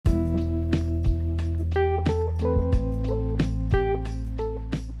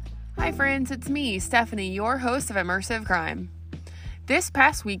Hi friends, it's me, Stephanie, your host of Immersive Crime. This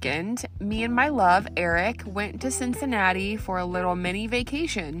past weekend, me and my love, Eric, went to Cincinnati for a little mini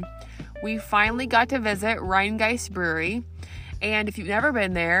vacation. We finally got to visit Rheingeist Brewery, and if you've never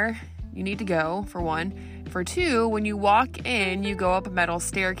been there, you need to go, for one. For two, when you walk in, you go up a metal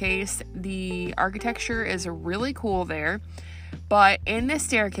staircase. The architecture is really cool there. But in this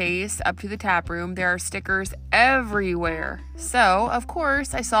staircase up to the tap room, there are stickers everywhere. So, of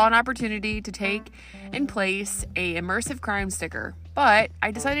course, I saw an opportunity to take and place a immersive crime sticker. But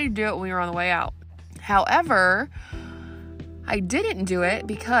I decided to do it when we were on the way out. However, I didn't do it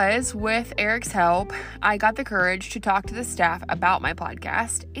because with Eric's help, I got the courage to talk to the staff about my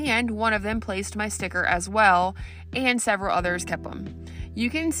podcast, and one of them placed my sticker as well, and several others kept them. You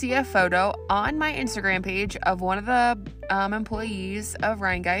can see a photo on my Instagram page of one of the employees of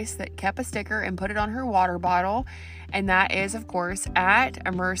Rheingeist that kept a sticker and put it on her water bottle. And that is, of course, at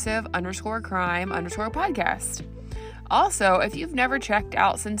immersive_crime_podcast. Also, if you've never checked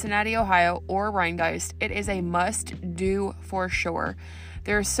out Cincinnati, Ohio or Rheingeist, it is a must-do for sure.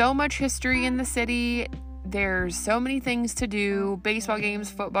 There's so much history in the city. There's so many things to do. Baseball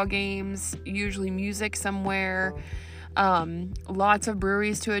games, football games, usually music somewhere. Lots of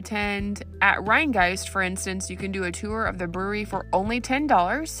breweries to attend. At Rheingeist, for instance, you can do a tour of the brewery for only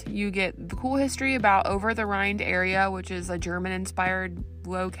 $10. You get the cool history about Over the Rhine area, which is a German-inspired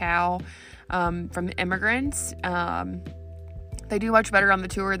locale from immigrants. They do much better on the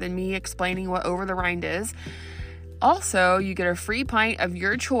tour than me explaining what Over the Rhine is. Also, you get a free pint of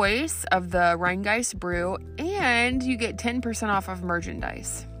your choice of the Rheingeist brew, and you get 10% off of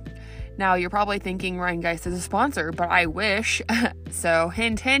merchandise. Now, you're probably thinking Rheingeist is a sponsor, but I wish. So,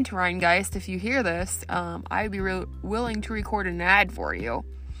 hint, hint, Rheingeist, if you hear this, I'd be willing to record an ad for you.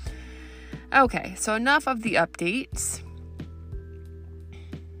 Okay, so enough of the updates.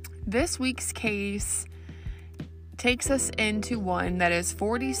 This week's case takes us into one that is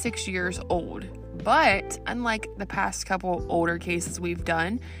 46 years old. But, unlike the past couple older cases we've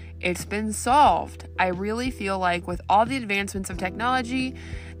done, it's been solved. I really feel like with all the advancements of technology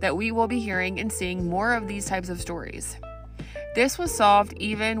that we will be hearing and seeing more of these types of stories. This was solved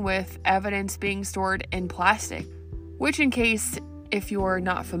even with evidence being stored in plastic, which in case if you're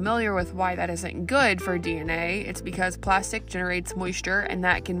not familiar with why that isn't good for DNA, it's because plastic generates moisture and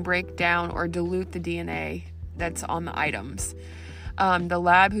that can break down or dilute the DNA that's on the items. The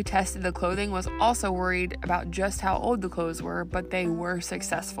lab who tested the clothing was also worried about just how old the clothes were, but they were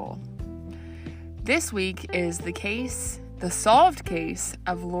successful. This week is the solved case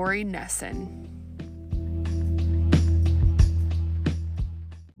of Lori Nesson.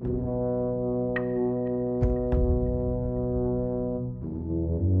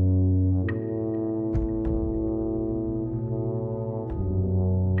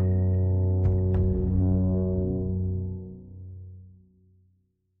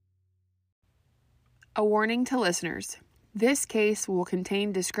 A warning to listeners. This case will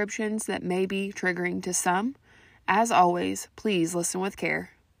contain descriptions that may be triggering to some. As always, please listen with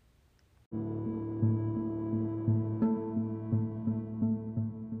care.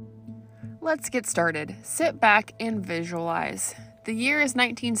 Let's get started. Sit back and visualize. The year is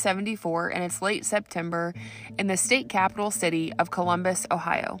 1974 and it's late September in the state capital city of Columbus,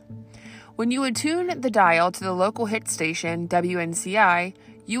 Ohio. When you would tune the dial to the local hit station, WNCI,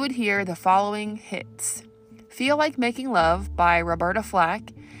 you would hear the following hits: Feel Like Making Love by Roberta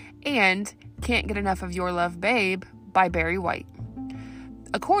Flack and Can't Get Enough of Your Love, Babe by Barry White.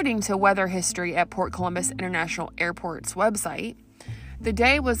 According to weather history at Port Columbus International Airport's website, the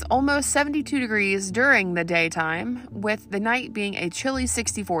day was almost 72 degrees during the daytime, with the night being a chilly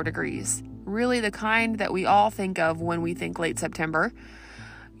 64 degrees. Really the kind that we all think of when we think late September.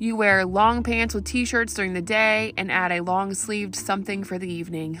 You wear long pants with t-shirts during the day and add a long-sleeved something for the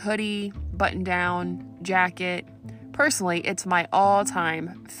evening. Hoodie, button-down, jacket. Personally, it's my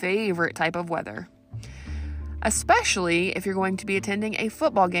all-time favorite type of weather. Especially if you're going to be attending a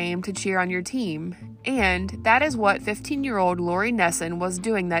football game to cheer on your team. And that is what 15-year-old Lori Nesson was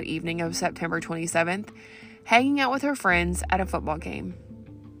doing that evening of September 27th, hanging out with her friends at a football game.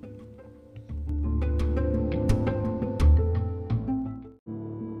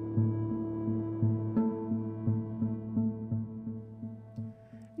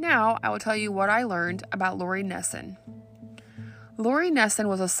 Now, I will tell you what I learned about Lori Nesson. Lori Nesson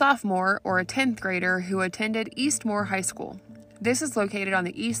was a sophomore or a 10th grader who attended Eastmore High School. This is located on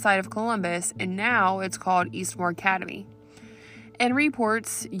the east side of Columbus, and now it's called Eastmore Academy. In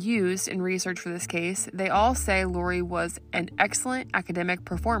reports used in research for this case, they all say Lori was an excellent academic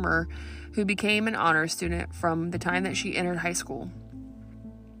performer who became an honor student from the time that she entered high school.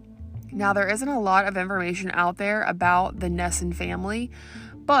 Now, there isn't a lot of information out there about the Nesson family,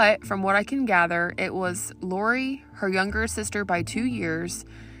 but from what I can gather, it was Lori, her younger sister by 2 years,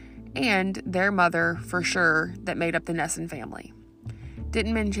 and their mother for sure that made up the Nesson family.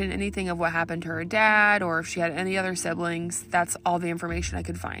 Didn't mention anything of what happened to her dad or if she had any other siblings. That's all the information I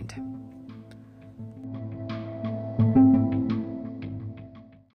could find.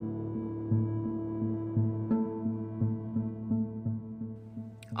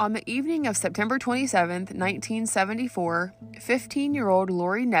 On the evening of September 27th, 1974, 15-year-old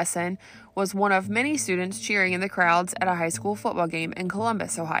Lori Nesson was one of many students cheering in the crowds at a high school football game in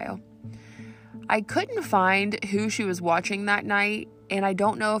Columbus, Ohio. I couldn't find who she was watching that night, and I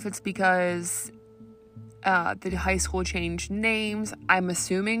don't know if it's because the high school changed names. I'm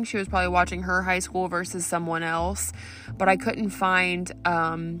assuming she was probably watching her high school versus someone else, but I couldn't find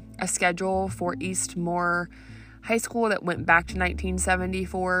a schedule for Eastmoor High School that went back to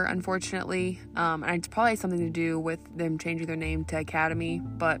 1974, unfortunately. And it's probably something to do with them changing their name to Academy,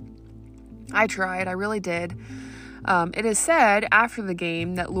 but I tried. I really did. It is said after the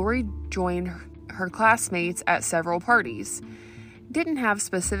game that Lori joined her classmates at several parties. Didn't have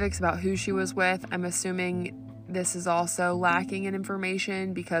specifics about who she was with. I'm assuming this is also lacking in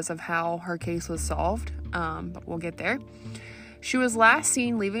information because of how her case was solved, but we'll get there. She was last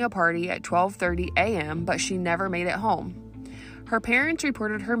seen leaving a party at 12:30 a.m., but she never made it home. Her parents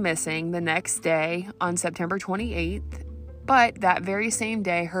reported her missing the next day on September 28th, but that very same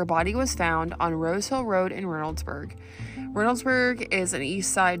day, her body was found on Rose Hill Road in Reynoldsburg. Reynoldsburg is an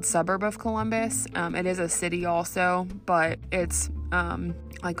east side suburb of Columbus. It is a city also, but it's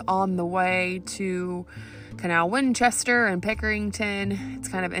like on the way to Canal Winchester and Pickerington. It's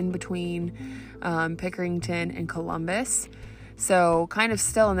kind of in between Pickerington and Columbus. So kind of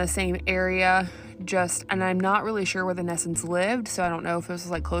still in the same area, and I'm not really sure where the Nessons lived, so I don't know if it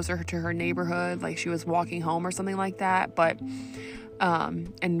was like closer to her neighborhood, like she was walking home or something like that, but,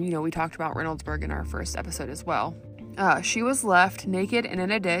 and you know, we talked about Reynoldsburg in our first episode as well. She was left naked and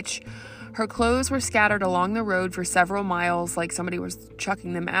in a ditch. Her clothes were scattered along the road for several miles, like somebody was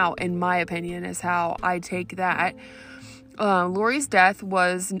chucking them out, in my opinion, is how I take that. Lori's death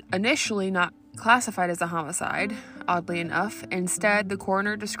was initially not classified as a homicide, oddly enough. Instead, the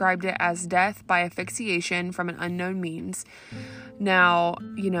coroner described it as death by asphyxiation from an unknown means. Now,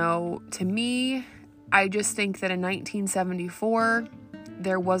 you know, to me, I just think that in 1974,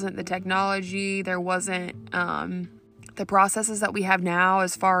 there wasn't the technology, there wasn't the processes that we have now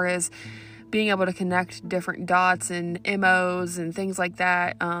as far as being able to connect different dots and MOs and things like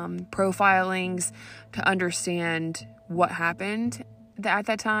that, profilings to understand what happened at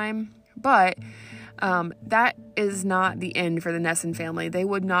that time. But that is not the end for the Nesson family. They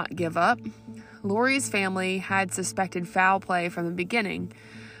would not give up. Lori's family had suspected foul play from the beginning.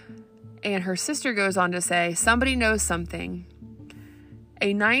 And her sister goes on to say, somebody knows something.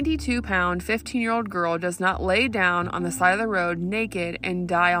 A 92-pound, 15-year-old girl does not lay down on the side of the road naked and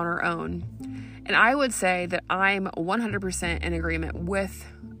die on her own. And I would say that I'm 100% in agreement with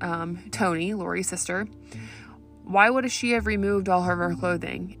Tony, Lori's sister. Why would she have removed all of her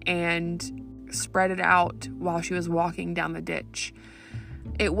clothing and spread it out while she was walking down the ditch?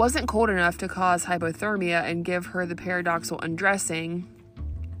 It wasn't cold enough to cause hypothermia and give her the paradoxical undressing.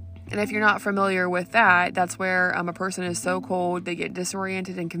 And if you're not familiar with that, that's where a person is so cold, they get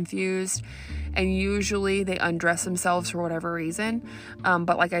disoriented and confused, and usually they undress themselves for whatever reason.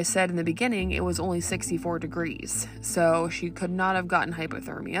 But like I said in the beginning, it was only 64 degrees, so she could not have gotten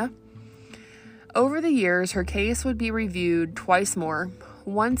hypothermia. Over the years, her case would be reviewed twice more,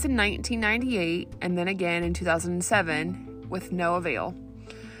 once in 1998 and then again in 2007, with no avail.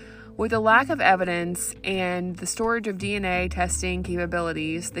 With the lack of evidence and the storage of DNA testing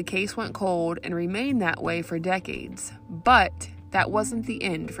capabilities, the case went cold and remained that way for decades. But that wasn't the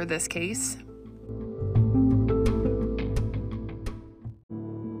end for this case.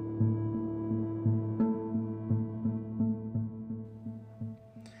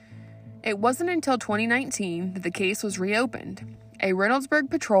 It wasn't until 2019 that the case was reopened. A Reynoldsburg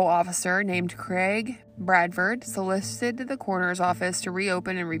patrol officer named Craig Bradford solicited the coroner's office to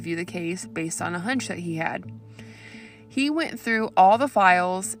reopen and review the case based on a hunch that he had. He went through all the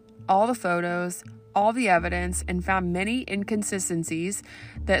files, all the photos, all the evidence, and found many inconsistencies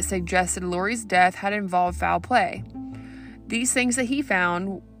that suggested Lori's death had involved foul play. These things that he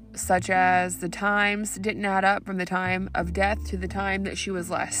found, such as the times, didn't add up from the time of death to the time that she was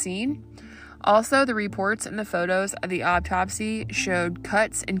last seen. Also, the reports and the photos of the autopsy showed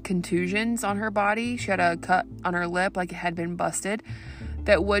cuts and contusions on her body. She had a cut on her lip like it had been busted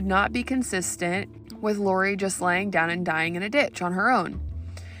that would not be consistent with Lori just laying down and dying in a ditch on her own.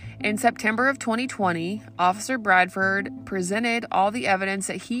 In September of 2020, Officer Bradford presented all the evidence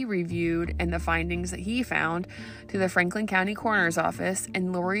that he reviewed and the findings that he found to the Franklin County Coroner's Office,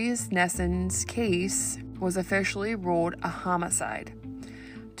 and Lori Nesson's case was officially ruled a homicide.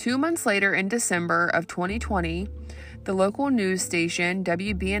 2 months later, in December of 2020, the local news station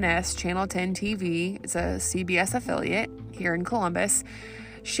WBNS Channel 10 TV, it's a CBS affiliate here in Columbus,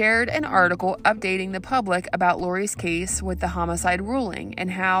 shared an article updating the public about Lori's case with the homicide ruling and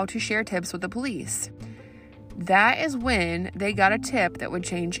how to share tips with the police. That is when they got a tip that would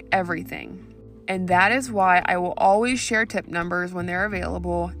change everything. And that is why I will always share tip numbers when they're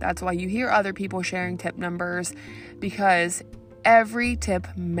available. That's why you hear other people sharing tip numbers, because every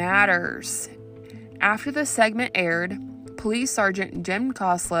tip matters. After the segment aired, Police Sergeant Jim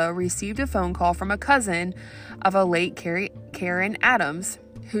Koslow received a phone call from a cousin of a late Karen Adams,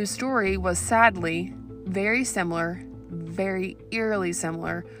 whose story was sadly very similar, very eerily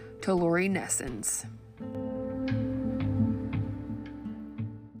similar to Lori Nesson's.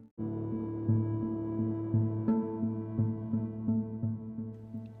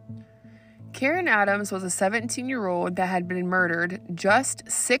 Karen Adams was a 17-year-old that had been murdered just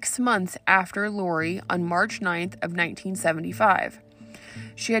 6 months after Lori on March 9th of 1975.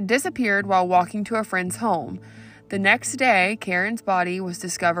 She had disappeared while walking to a friend's home. The next day, Karen's body was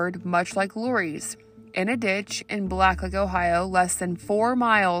discovered much like Lori's, in a ditch in Blacklick, Ohio, less than 4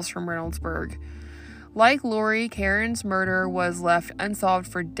 miles from Reynoldsburg. Like Lori, Karen's murder was left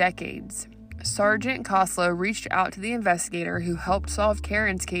unsolved for decades. Sergeant Koslow reached out to the investigator who helped solve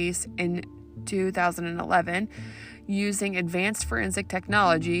Karen's case in 2011 using advanced forensic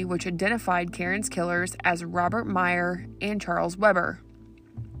technology, which identified Karen's killers as Robert Meyer and Charles Weber.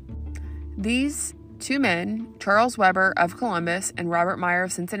 These two men, Charles Weber of Columbus and Robert Meyer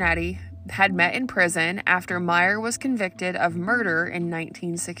of Cincinnati, had met in prison after Meyer was convicted of murder in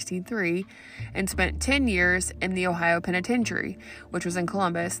 1963 and spent 10 years in the Ohio Penitentiary, which was in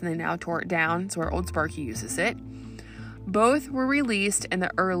Columbus, and they now tore it down. It's where Old Sparky uses it. Both were released in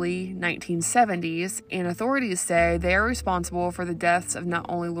the early 1970s, and authorities say they are responsible for the deaths of not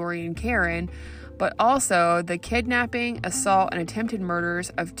only Lori and Karen, but also the kidnapping, assault, and attempted murders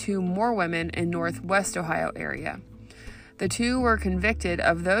of 2 more women in Northwest Ohio area. The 2 were convicted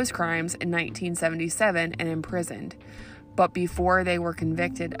of those crimes in 1977 and imprisoned. But before they were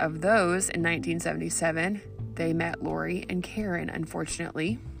convicted of those in 1977, they met Lori and Karen,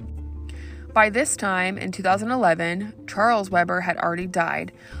 unfortunately. By this time, in 2011, Charles Weber had already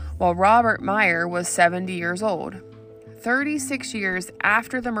died, while Robert Meyer was 70 years old. 36 years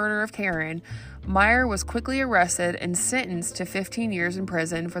after the murder of Karen, Meyer was quickly arrested and sentenced to 15 years in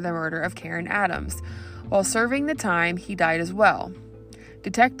prison for the murder of Karen Adams. While serving the time, he died as well.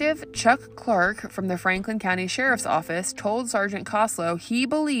 Detective Chuck Clark from the Franklin County Sheriff's Office told Sergeant Koslow he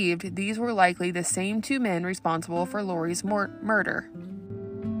believed these were likely the same 2 men responsible for Lori's murder.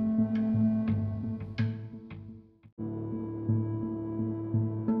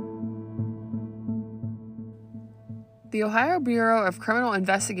 The Ohio Bureau of Criminal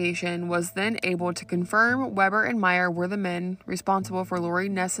Investigation was then able to confirm Weber and Meyer were the men responsible for Lori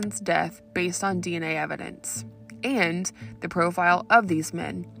Nesson's death based on DNA evidence and the profile of these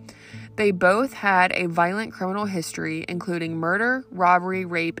men. They both had a violent criminal history, including murder, robbery,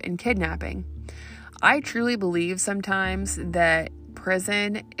 rape, and kidnapping. I truly believe sometimes that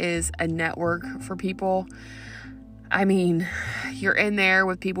prison is a network for people. I mean, you're in there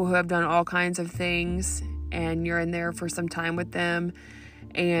with people who have done all kinds of things, and you're in there for some time with them.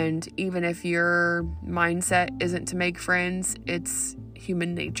 And even if your mindset isn't to make friends, it's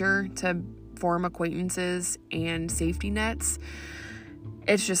human nature to form acquaintances and safety nets.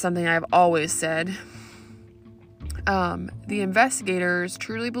 It's just something I've always said. The investigators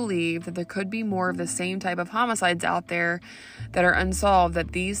truly believe that there could be more of the same type of homicides out there that are unsolved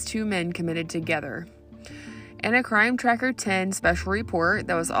that these 2 men committed together. In a Crime Tracker 10 special report,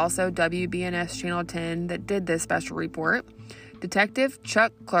 that was also WBNS Channel 10 that did this special report, Detective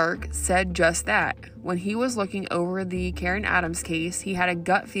Chuck Clark said just that. When he was looking over the Karen Adams case, he had a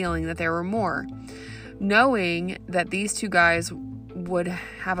gut feeling that there were more. Knowing that these 2 guys would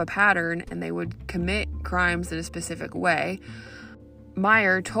have a pattern and they would commit crimes in a specific way,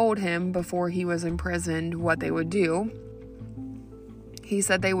 Meyer told him before he was imprisoned what they would do. He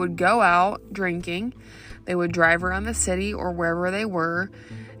said they would go out drinking. They would drive around the city or wherever they were.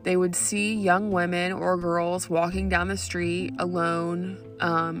 They would see young women or girls walking down the street alone.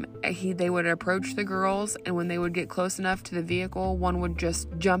 They would approach the girls, and when they would get close enough to the vehicle, one would just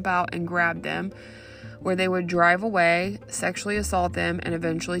jump out and grab them, where they would drive away, sexually assault them, and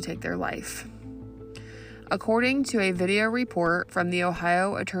eventually take their life. According to a video report from the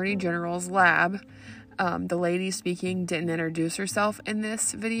Ohio Attorney General's lab, the lady speaking didn't introduce herself in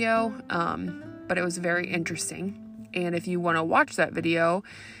this video, but it was very interesting. And if you want to watch that video,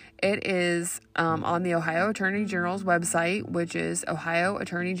 it is on the Ohio Attorney General's website, which is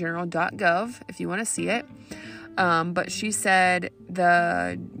ohioattorneygeneral.gov, if you want to see it. But she said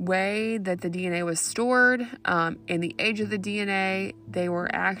the way that the DNA was stored, and the age of the DNA, they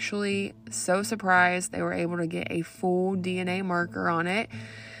were actually so surprised they were able to get a full DNA marker on it.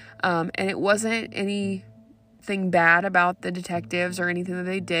 And it wasn't anything bad about the detectives or anything that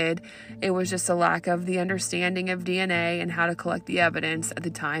they did. It was just a lack of the understanding of DNA and how to collect the evidence at the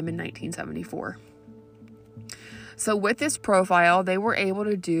time in 1974. So with this profile, they were able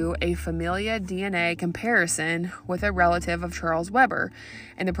to do a familia DNA comparison with a relative of Charles Weber.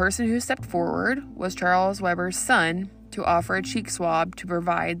 And the person who stepped forward was Charles Weber's son to offer a cheek swab to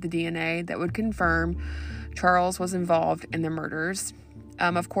provide the DNA that would confirm Charles was involved in the murders.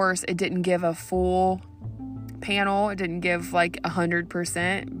 Of course, it didn't give a full panel. It didn't give like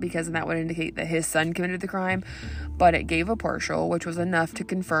 100% because that would indicate that his son committed the crime. But it gave a partial, which was enough to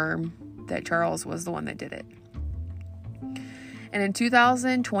confirm that Charles was the one that did it. And in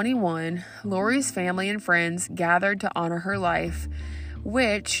 2021, Lori's family and friends gathered to honor her life,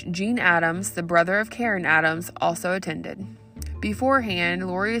 which Gene Adams, the brother of Karen Adams, also attended. Beforehand,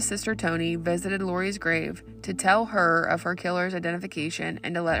 Lori's sister Toni visited Lori's grave to tell her of her killer's identification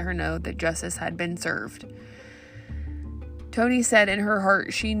and to let her know that justice had been served. Toni said in her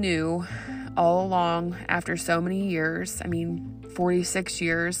heart she knew all along, after so many years, 46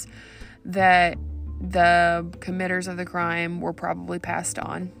 years, that the committers of the crime were probably passed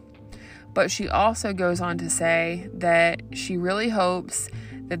on. But she also goes on to say that she really hopes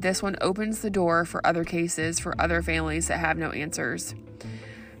that this one opens the door for other cases for other families that have no answers.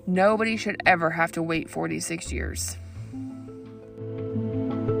 Nobody should ever have to wait 46 years.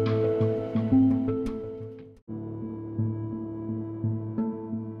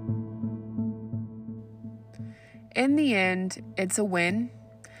 In the end, it's a win.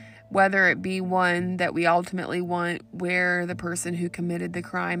 Whether it be one that we ultimately want where the person who committed the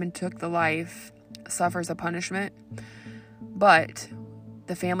crime and took the life suffers a punishment, but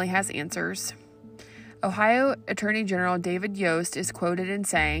the family has answers. Ohio Attorney General David Yost is quoted in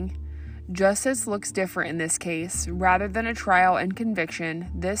saying, "Justice looks different in this case. Rather than a trial and conviction,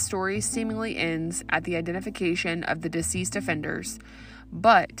 this story seemingly ends at the identification of the deceased offenders,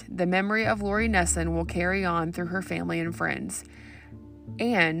 but the memory of Lori Nesson will carry on through her family and friends."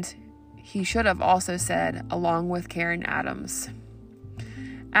 And he should have also said, along with Karen Adams.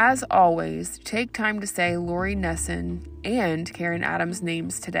 As always, take time to say Lori Nesson and Karen Adams'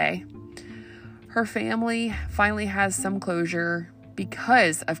 names today. Her family finally has some closure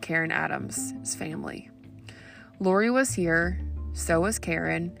because of Karen Adams' family. Lori was here, so was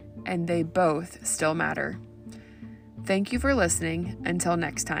Karen, and they both still matter. Thank you for listening. Until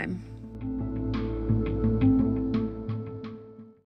next time.